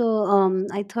 So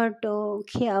I thought, oh,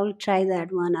 okay, I'll try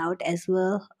that one out as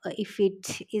well if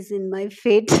it is in my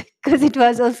fate, because it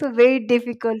was also very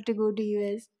difficult to go to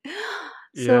US.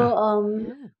 Yeah. So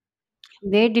Yeah.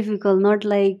 very difficult, not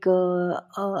like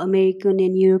American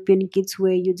and European kids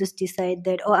where you just decide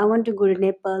that, oh, I want to go to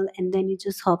Nepal, and then you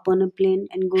just hop on a plane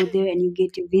and go there and you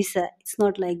get your visa. It's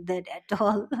not like that at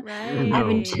all. I've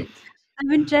been No. Right. I've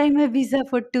been trying my visa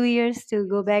for 2 years to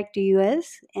go back to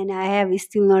US, and I have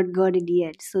still not got it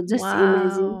yet. So just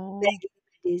imagine Wow. back in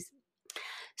the days.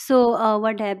 So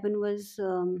what happened was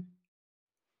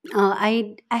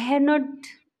I had not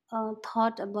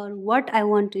thought about what I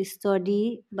want to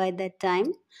study by that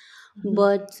time, Hmm.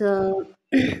 but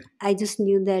I just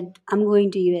knew that I'm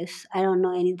going to US. I don't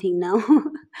know anything now.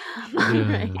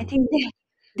 Yeah, Right. I yeah. think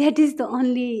that is the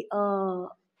only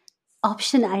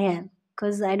option I have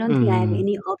because I don't think I have Mhm.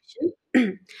 any option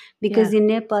because Yeah. in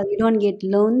Nepal you don't get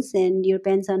loans and your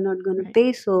parents are not going to Right.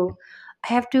 pay. So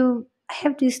I have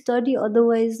to study.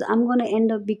 Otherwise, I'm going to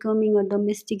end up becoming a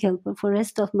domestic helper for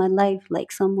rest of my life,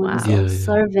 like someone's Wow. Yeah, yeah.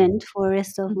 servant for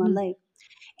rest of my Hmm. life.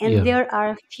 And Yeah. there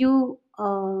are few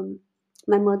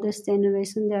my mother's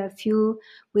generation, there are few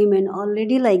women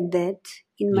already like that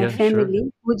in my Yeah, Yeah. sure.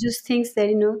 family who just thinks that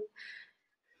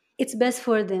it's best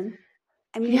for them.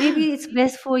 I mean, Yeah. maybe it's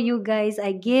best for you guys,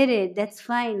 I get it, that's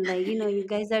fine, like, you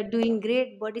guys are doing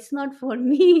great, but it's not for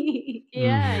me.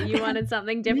 Yeah. Mhm. You wanted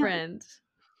something Yeah, different.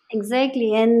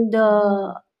 exactly. And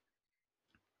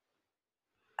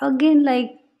again,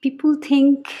 like, people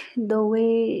think the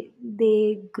way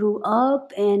they grew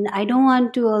up, and I don't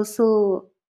want to also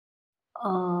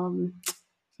um,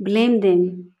 blame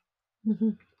them,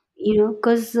 Hmm.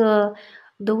 because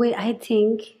the way I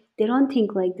think, they don't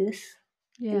think like this,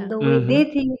 and Yeah. the way they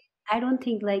Mhm. think, I don't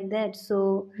think like that.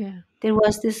 So Yeah. there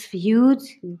was this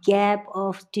huge gap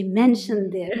of dimension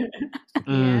Hmm. there.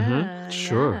 Mhm. Yeah.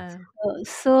 Sure. Yeah.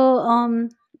 So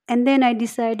and then I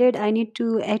decided I need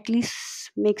to at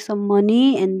least make some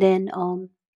money, and then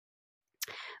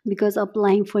because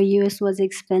applying for US was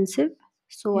expensive.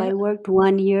 So Yeah. I worked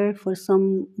 1 year for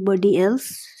somebody else.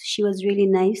 She was really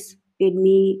nice, paid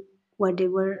me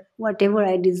whatever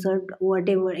I deserved,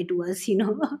 whatever it was.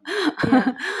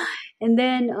 Yeah. And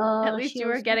then At least she you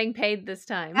were also getting paid this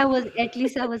time. I was at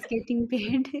least I was getting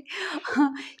paid.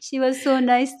 She was so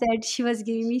nice that she was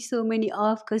giving me so many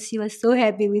off because she was so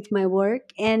happy with my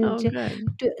work. And Oh, good.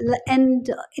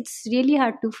 it's really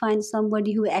hard to find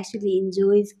somebody who actually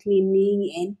enjoys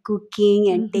cleaning and cooking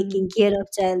and taking Hmm. care of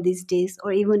child these days,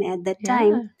 or even at that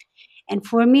time. Yeah. And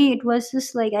for me, it was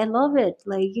just like I love it,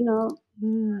 like,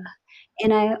 Mm.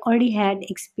 and I already had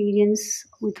experience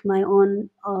with my own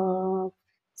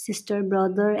sister,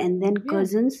 brother, and then Yeah.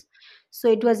 cousins. So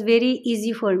it was very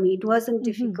easy for me. It wasn't Hmm.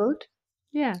 difficult.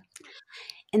 Yeah.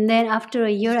 And then after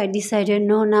a year, I decided,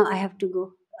 no, now I have to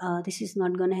go. This is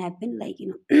not going to happen. Like,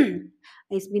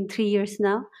 it's been 3 years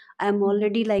now. I'm Hmm.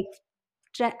 already like,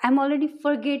 I'm already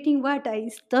forgetting what I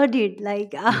studied.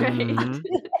 Like, Right. Mhm.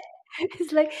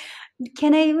 it's like,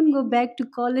 can I even go back to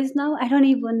college now? I don't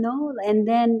even know. And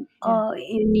then Yeah.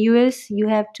 in US, you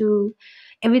have to,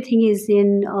 everything is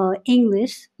in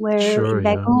English, where Sure,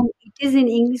 back yeah. home it is in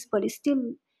English, but it's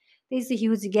still, there's a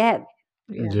huge gap.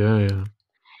 Yeah. Yeah, yeah.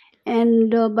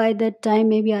 And by that time,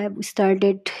 maybe I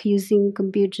started using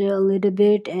computer a little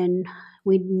bit, and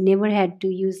we never had to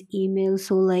use email.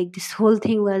 So like this whole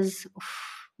thing was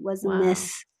a Wow.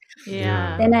 mess.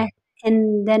 Yeah. Then Yeah.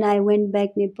 And then I went back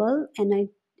Nepal, and I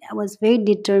was very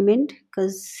determined,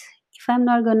 because if I'm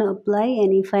not gonna apply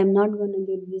and if I'm not gonna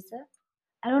get visa,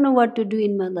 I don't know what to do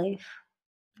in my life.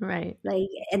 Right. Like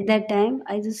at that time,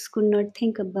 I just could not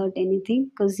think about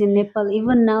anything, because in Yeah. Nepal,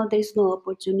 even now, there is no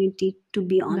opportunity, to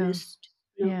be No. honest.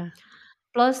 You know. Yeah.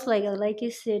 Plus, like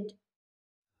you said,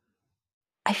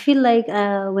 I feel like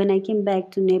when I came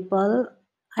back to Nepal,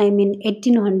 I'm in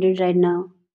 1800 right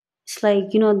now. It's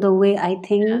like, the way I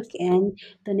think Yes. and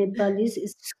the Nepalese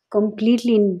is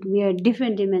completely we are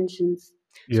different dimensions.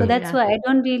 So Yeah. that's Yeah. why I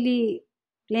don't really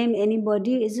blame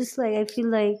anybody. It's just like I feel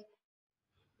like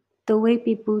the way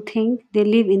people think, they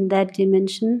live in that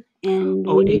dimension, and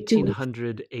Oh, we need to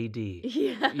 1800 AD.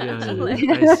 Yeah. Yeah, Like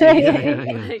I see. Yeah, yeah,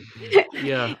 yeah. like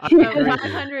Yeah, I about agree Yeah. with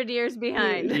you. 500 years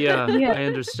behind. Yeah, Yeah. I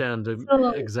understand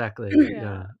So exactly. Yeah.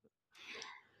 Yeah.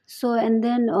 and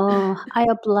then I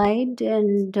applied,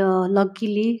 and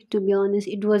luckily, to be honest,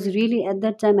 it was really at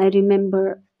that time. I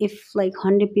remember, if like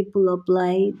 100 people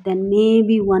apply, then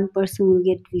maybe one person will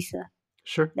get visa.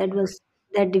 Sure. That was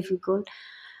that difficult.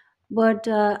 But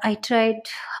I tried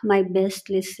my best.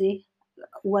 Let's say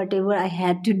whatever I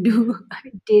had to do, I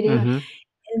did it, Mm-hmm.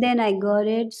 and then I got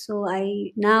it. So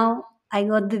I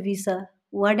got the visa.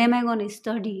 What am I going to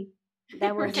study?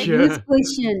 That was a Right. huge Yeah.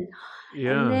 question.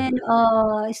 And Yeah. then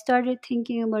I started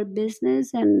thinking about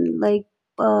business, and like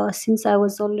since I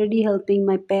was already helping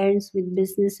my parents with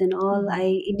business and all, Mhm.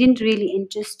 I it didn't really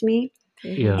interest me.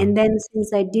 Yeah. And then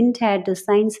since I didn't had a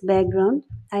science background,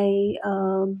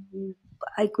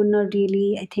 I could not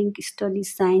really, I think, study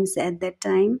science at that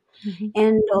time. Mhm.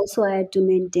 And also I had to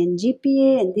maintain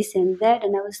GPA and this and that,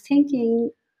 and I was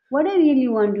thinking what I really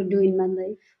want to do in my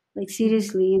life. Like Mhm.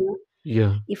 seriously,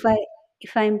 Yeah.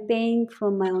 if I'm paying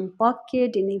from my own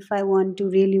pocket, and if I want to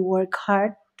really work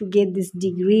hard to get this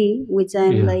degree, which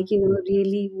I'm Yeah. like,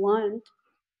 really want,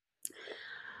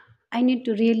 I need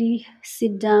to really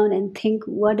sit down and think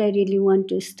what I really want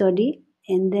to study,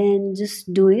 and then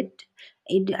just do it.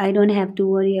 I don't have to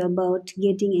worry about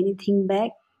getting anything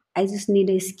back. I just need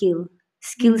a skill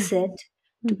Mhm. set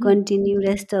to Mhm. continue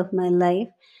rest of my life.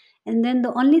 And then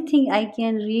the only thing I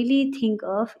can really think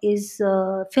of is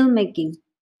filmmaking.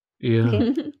 Yeah. Okay,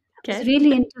 was Okay.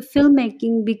 really into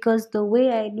filmmaking, because the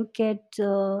way I look at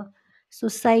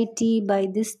society by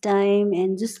this time,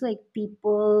 and just like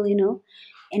people,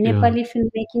 and Yeah. Nepali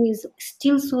filmmaking is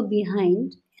still so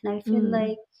behind, and I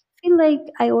Mm. feel like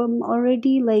I am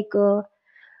already like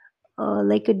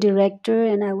a director,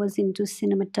 and I was into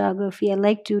cinematography. I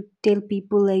like to tell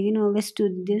people, like, let's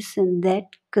do this and that,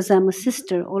 because I'm a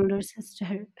sister, older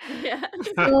sister. Yeah.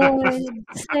 So I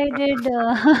decided,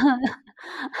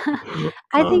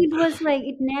 I think it was like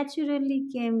it naturally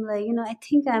came, like, I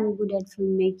think I'm good at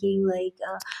filmmaking. Like,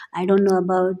 I don't know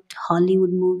about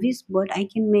Hollywood movies, but I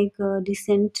can make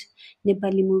decent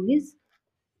Nepali movies.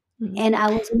 Mhm. And I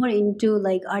was more into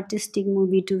like artistic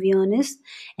movie, to be honest.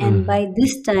 And Mm. by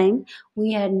this time,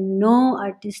 we had no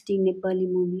artistic Nepali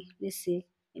movie. Let's say,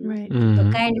 Right. the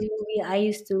Mm-hmm. kind of movie I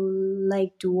used to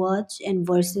like to watch, and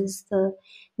versus the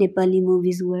Nepali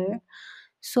movies were.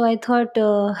 So I thought,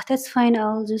 that's fine.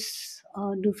 I'll just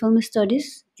do film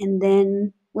studies, and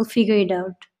then we'll figure it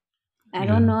out. I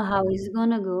don't Yeah. know how it's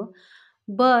gonna go,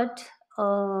 but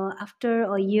after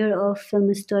a year of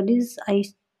film studies, I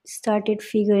started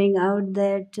figuring out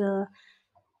that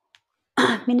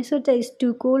Minnesota is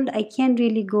too cold. I can't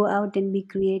really go out and be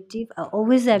creative. I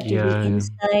always have to be Yeah.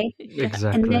 inside. Yeah.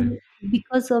 And Exactly. then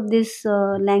because of this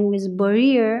language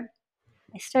barrier,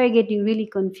 I started getting really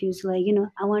confused. Like,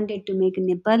 I wanted to make a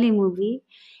Nepali movie,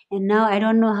 and now I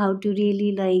don't know how to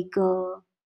really like.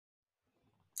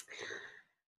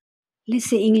 Let's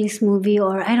say English movie,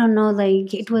 or I don't know,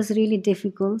 like it was really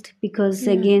difficult, because Yeah.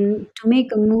 again, to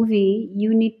make a movie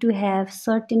you need to have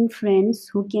certain friends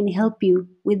who can help you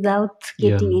without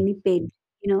Yeah. getting any paid,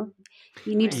 you know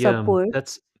you need Yeah. support,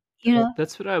 you know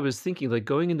That's what I was thinking. Like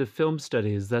going into film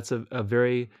studies, that's a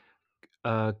very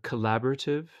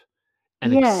collaborative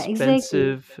and yeah,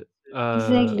 exactly,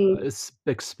 exactly.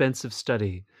 expensive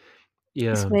study.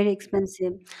 It's Yeah. very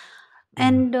expensive.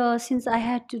 Mm. And since I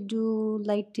had to do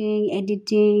lighting,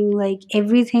 editing, like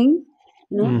everything,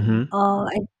 you know Mm-hmm. uh,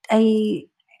 I, I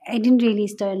I didn't really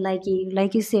start liking it.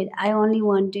 Like you said, I only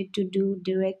wanted to do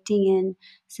directing and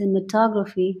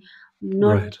cinematography,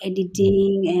 not Right.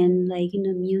 editing and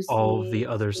All the music,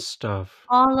 other stuff.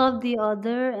 all of the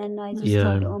other. And I just Mhm.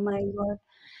 thought, Yeah. oh my god,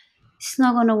 it's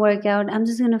not gonna work out. I'm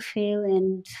just gonna fail,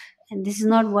 and this is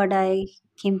not what I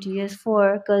came to US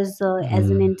for. Because as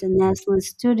an Mm. international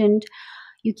student,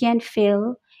 you can't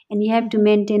fail, and you have to Mhm.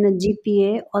 maintain a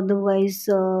GPA. Otherwise,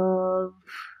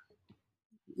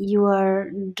 you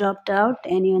are dropped out,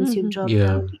 and once you Mhm. dropped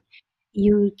Yeah. out,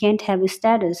 you can't have a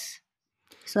status.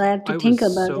 So I have to I was think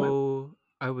about it. so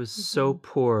I was so Mhm.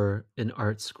 poor in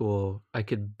art school. I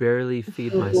could barely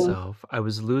feed So poor. myself. I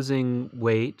was losing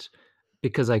weight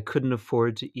because I couldn't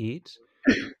afford to eat.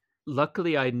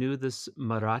 Luckily, I knew this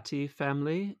Marathi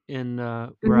family in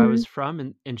where I Mm-hmm. was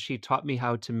from, and she taught me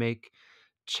how to make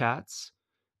chats.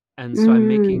 And so I'm Mm.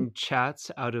 making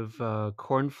chats out of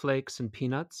cornflakes and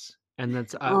peanuts, and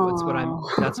Oh,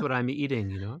 that's what I'm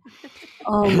eating,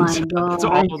 oh and my so that's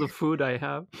all God. the food I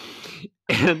have,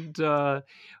 and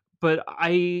but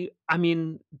I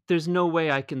mean, there's no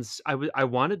way I can. I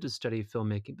wanted to study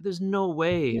filmmaking, but there's no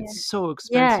way. Yeah. It's so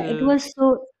Yeah, it expensive. was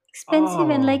so expensive,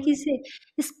 and Oh, like you said,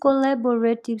 it's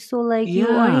collaborative. So like you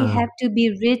only yeah. have to be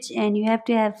rich, and you have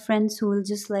to have friends who will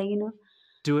just like,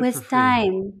 Do it for waste free.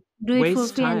 time, do it for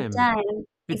Waste free and time. time.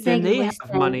 But then Exactly, they waste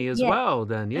have time. money as Yeah, well.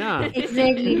 Then yeah,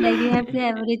 exactly. Like you have to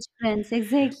have rich friends.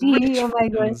 Exactly. rich Oh my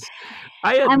God. friends.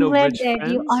 I had I'm no glad rich that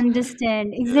you friends.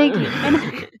 understand. Exactly. And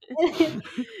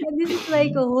and this is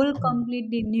like a whole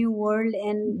completely new world,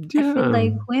 and I feel Yeah.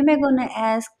 like who am I gonna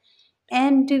ask?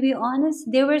 And to be honest,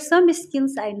 there were some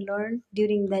skills I learned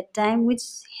during that time which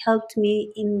helped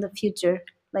me in the future.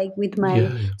 Like with my,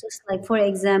 Yeah. just like for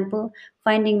example,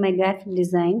 finding my graphic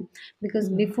design. Because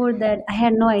Mhm. before that, I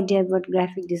had no idea about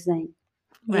graphic design.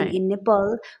 And Right. in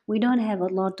Nepal, we don't have a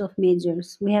lot of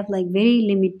majors. We have like very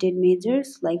limited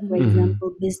majors, like for Mhm. Mhm.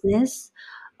 example, business,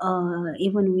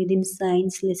 even within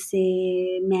science, let's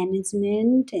say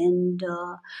management and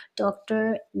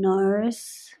doctor,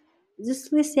 nurse,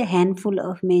 just let's say a handful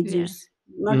of Yeah. majors.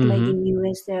 Not like Mhm. in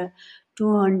US, there are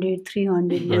 200,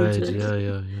 300 Right. majors. Yeah.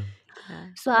 Yeah. Yeah. Yeah.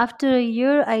 So after a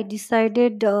year, I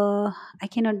decided I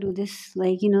cannot do this.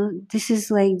 Like, this is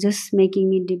like just making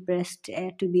me depressed,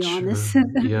 to be honest.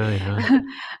 Sure. Yeah. Yeah.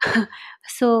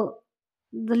 So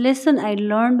the lesson I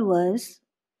learned was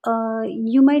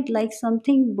you might like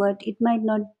something, but it might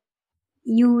not,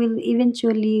 you will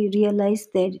eventually realize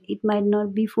that it might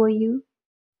not be for you,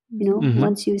 Mhm. Mhm.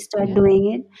 once you start Yeah.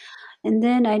 doing it. And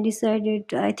then I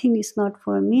decided I think it's not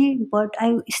for me, but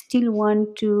I still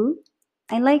want to.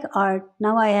 I like art.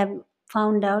 Now I have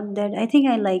found out that I think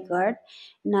I like art,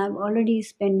 and I'm already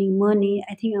spending money.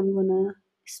 I think I'm gonna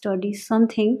study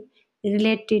something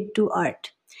related to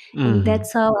art. And Mhm.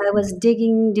 that's how I was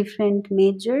digging different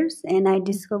majors, and I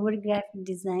discovered graphic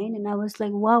design, and I was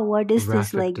like, wow, what is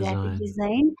this, Graphic like graphic design.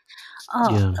 design?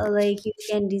 Yeah. Like you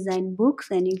can design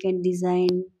books, and you can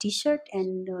design t-shirt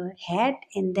and hat,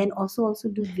 and then also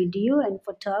do video and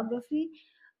photography,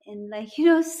 and like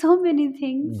so many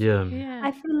things. Yeah. Yeah.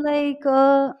 I feel like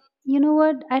you know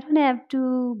what, I don't have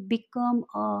to become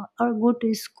or go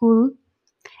to school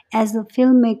as a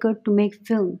filmmaker to make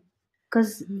film,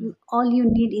 because Mhm. all you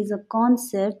need is a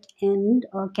concept and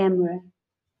a camera,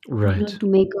 Right. to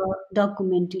make a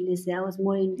documentary. Let's say I was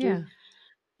more into Yeah.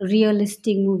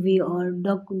 realistic movie or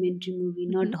documentary movie,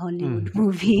 not Mhm. Hollywood Mhm.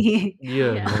 movie.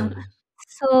 Yeah. Yeah. Yeah.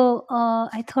 So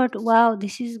I thought, wow,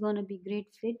 this is gonna be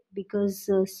great fit, because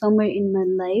somewhere in my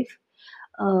life,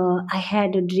 I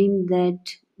had a dream that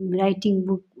writing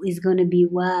book is gonna be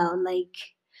wow. Like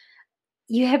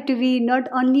you have to be not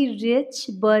only rich,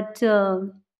 but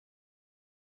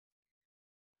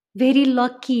very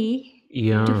lucky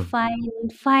to Yeah.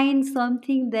 find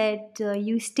something that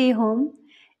you stay home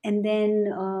and then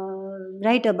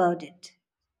write about it.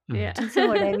 Mhm. Yeah. Do you see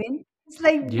what I mean? It's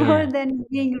like Yeah. more Yeah. than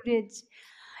being rich.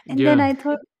 And then Yeah. I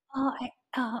thought,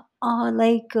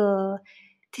 like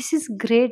this is great.